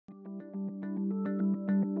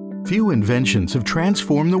Few inventions have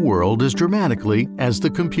transformed the world as dramatically as the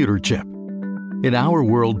computer chip. In our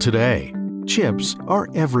world today, chips are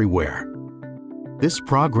everywhere. This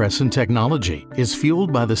progress in technology is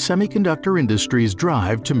fueled by the semiconductor industry's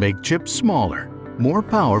drive to make chips smaller, more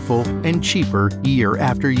powerful, and cheaper year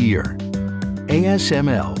after year.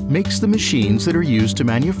 ASML makes the machines that are used to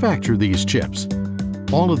manufacture these chips.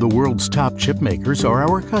 All of the world's top chip makers are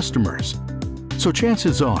our customers. So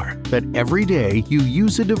chances are that every day you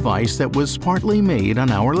use a device that was partly made on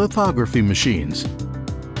our lithography machines.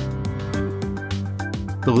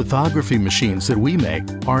 The lithography machines that we make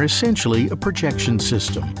are essentially a projection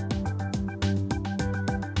system.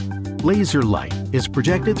 Laser light is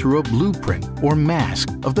projected through a blueprint or mask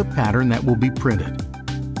of the pattern that will be printed.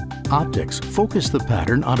 Optics focus the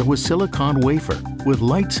pattern onto a silicon wafer with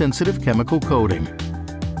light-sensitive chemical coating.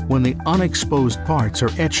 When the unexposed parts are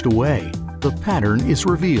etched away, the pattern is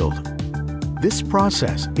revealed. This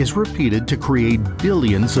process is repeated to create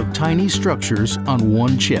billions of tiny structures on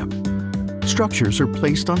one chip. Structures are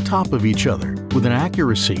placed on top of each other with an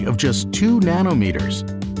accuracy of just 2 nanometers,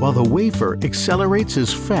 while the wafer accelerates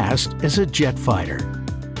as fast as a jet fighter.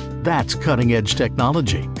 That's cutting-edge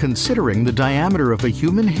technology, considering the diameter of a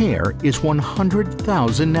human hair is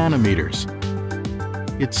 100,000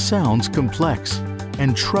 nanometers. It sounds complex,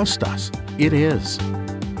 and trust us, it is.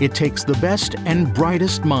 It takes the best and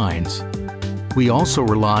brightest minds. We also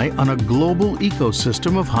rely on a global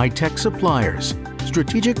ecosystem of high-tech suppliers,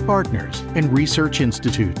 strategic partners, and research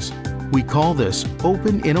institutes. We call this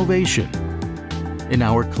open innovation. In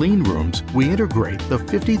our clean rooms, we integrate the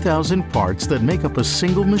 50,000 parts that make up a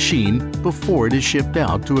single machine before it is shipped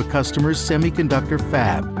out to a customer's semiconductor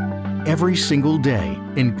fab. Every single day,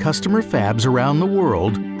 in customer fabs around the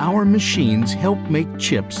world, our machines help make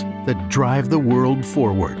chips that drive the world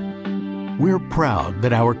forward. We're proud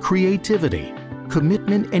that our creativity,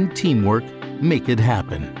 commitment, and teamwork make it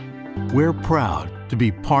happen. We're proud to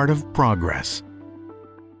be part of progress.